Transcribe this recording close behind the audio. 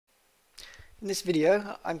In this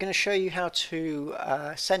video, I'm going to show you how to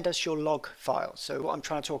send us your log file. So what I'm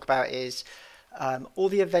trying to talk about is all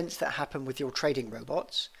the events that happen with your trading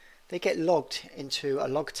robots. They get logged into a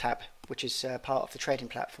log tab, which is part of the trading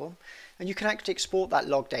platform. And you can actually export that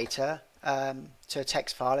log data to a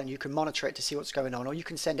text file, and you can monitor it to see what's going on, or you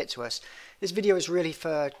can send it to us. This video is really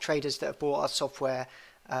for traders that have bought our software,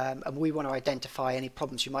 and we want to identify any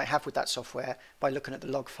problems you might have with that software by looking at the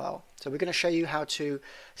log file. So we're going to show you how to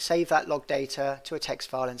save that log data to a text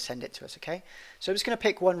file and send it to us. Okay, so I'm just going to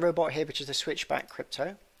pick one robot here, which is the switchback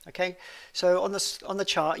crypto. Okay, so on the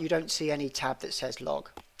chart you don't see any tab that says log.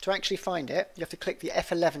 To actually find it, you have to click the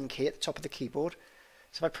F11 key at the top of the keyboard.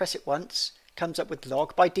 So if I press it once, it comes up with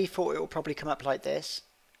log. By default it will probably come up like this.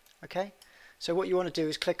 Okay, so what you want to do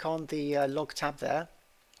is click on the log tab there,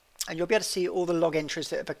 and you'll be able to see all the log entries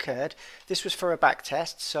that have occurred. This was for a back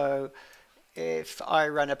test, so if I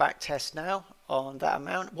run a back test now on that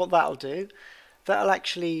amount, what that'll do, that'll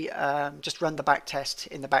actually just run the back test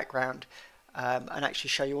in the background and actually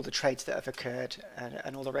show you all the trades that have occurred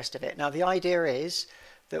and all the rest of it. Now the idea is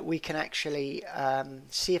that we can actually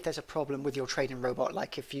see if there's a problem with your trading robot,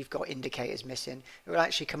 like if you've got indicators missing, it will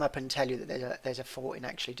actually come up and tell you that there's a fault in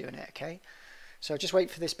actually doing it. Okay, so just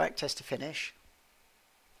wait for this back test to finish.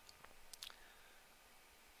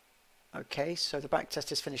 Okay, so the back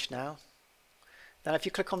test is finished now. Now if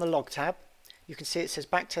you click on the log tab, you can see it says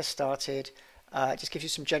back test started. It just gives you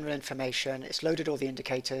some general information. It's loaded all the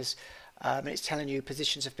indicators, and it's telling you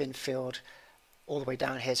positions have been filled all the way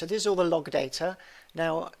down here. So this is all the log data.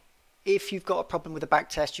 Now if you've got a problem with the back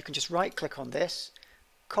test, you can just right click on this,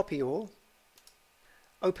 copy all,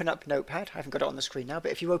 open up Notepad. I haven't got it on the screen now,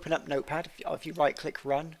 but if you open up Notepad, if you right click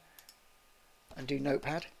run and do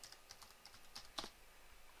Notepad,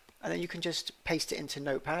 and then you can just paste it into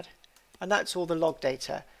Notepad, and that's all the log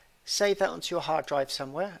data. Save that onto your hard drive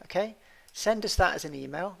somewhere. Okay, send us that as an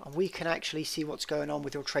email, and we can actually see what's going on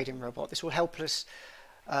with your trading robot. This will help us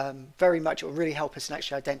very much. It will really help us in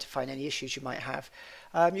actually identifying any issues you might have.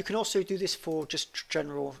 You can also do this for just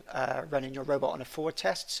general running your robot on a forward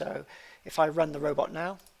test. So if I run the robot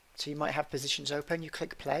now, so you might have positions open, you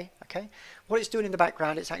click play. Okay, what it's doing in the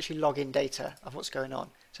background, it's actually logging data of what's going on.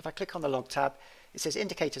 So if I click on the log tab, it says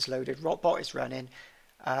indicators loaded, robot is running,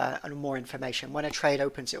 and more information. When a trade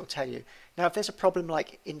opens, it will tell you. Now if there's a problem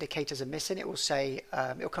like indicators are missing, it will say,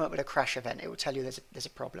 it will come up with a crash event. It will tell you there's a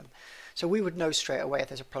problem. So we would know straight away if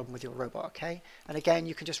there's a problem with your robot. Okay, and again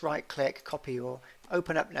you can just right click, copy or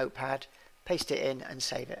open up Notepad, paste it in and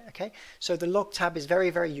save it. Okay, so the log tab is very,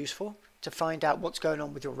 very useful to find out what's going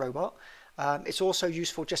on with your robot. It's also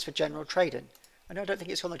useful just for general trading. And I don't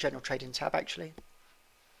think it's on the general trading tab actually.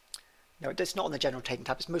 No, it's not on the general trading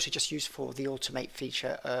tab. It's mostly just used for the automate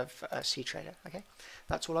feature of cTrader. Okay,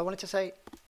 that's all I wanted to say.